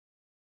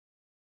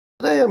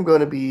today I'm going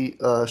to be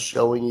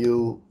showing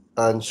you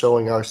and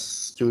showing our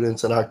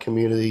students and our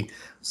community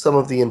some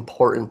of the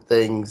important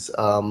things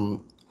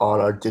on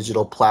our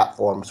digital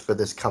platforms for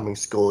this coming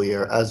school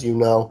year. As you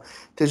know,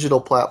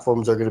 digital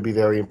platforms are going to be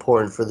very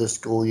important for this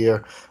school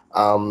year.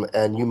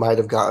 And you might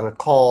have gotten a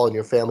call, and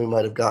your family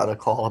might have gotten a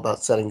call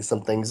about setting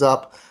some things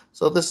up.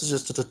 So this is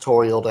just a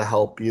tutorial to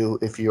help you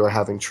if you are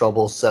having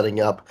trouble setting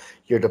up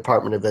your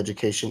Department of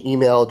Education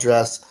email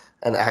address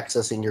and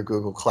accessing your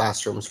Google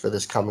Classrooms for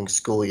this coming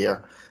school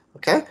year.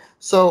 Okay,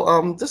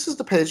 so this is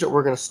the page that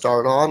we're going to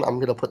start on. I'm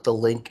going to put the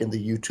link in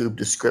the YouTube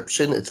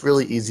description. It's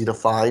really easy to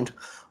find.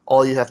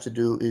 All you have to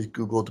do is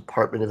Google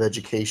Department of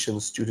Education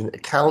student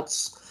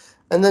accounts,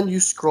 and then you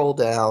scroll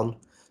down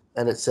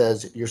and it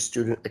says your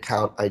student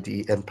account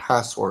ID and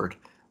password.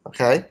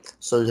 Okay,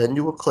 so then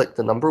you will click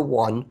the number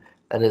 1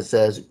 and it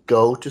says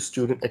go to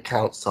student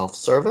account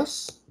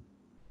self-service.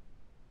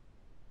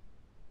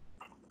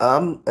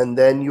 And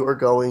then you are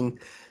going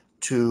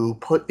to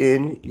put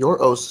in your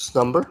OSIS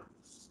number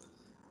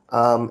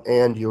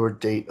and your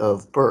date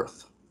of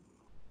birth.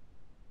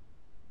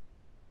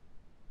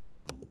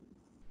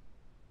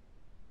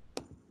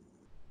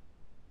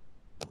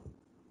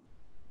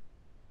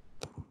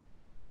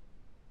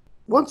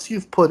 Once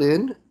you've put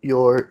in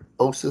your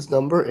OSIS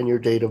number and your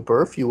date of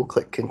birth, you will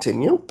click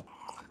continue,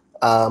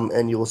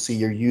 and you will see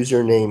your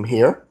username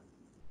here.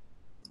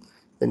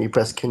 Then you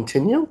press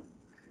continue,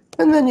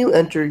 and then you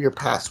enter your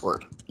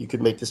password. You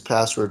can make this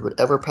password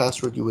whatever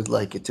password you would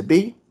like it to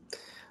be.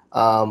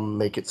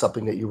 Make it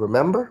something that you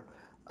remember,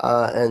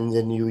 and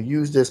then you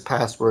use this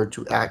password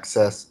to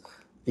access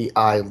the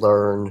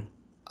iLearn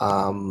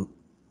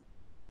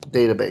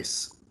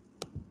database,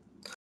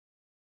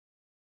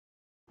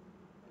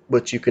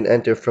 which you can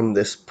enter from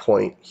this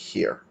point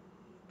here.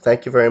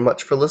 Thank you very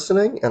much for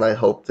listening, and I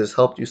hope this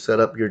helped you set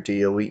up your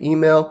DOE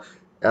email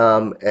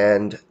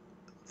and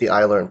the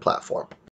iLearn platform.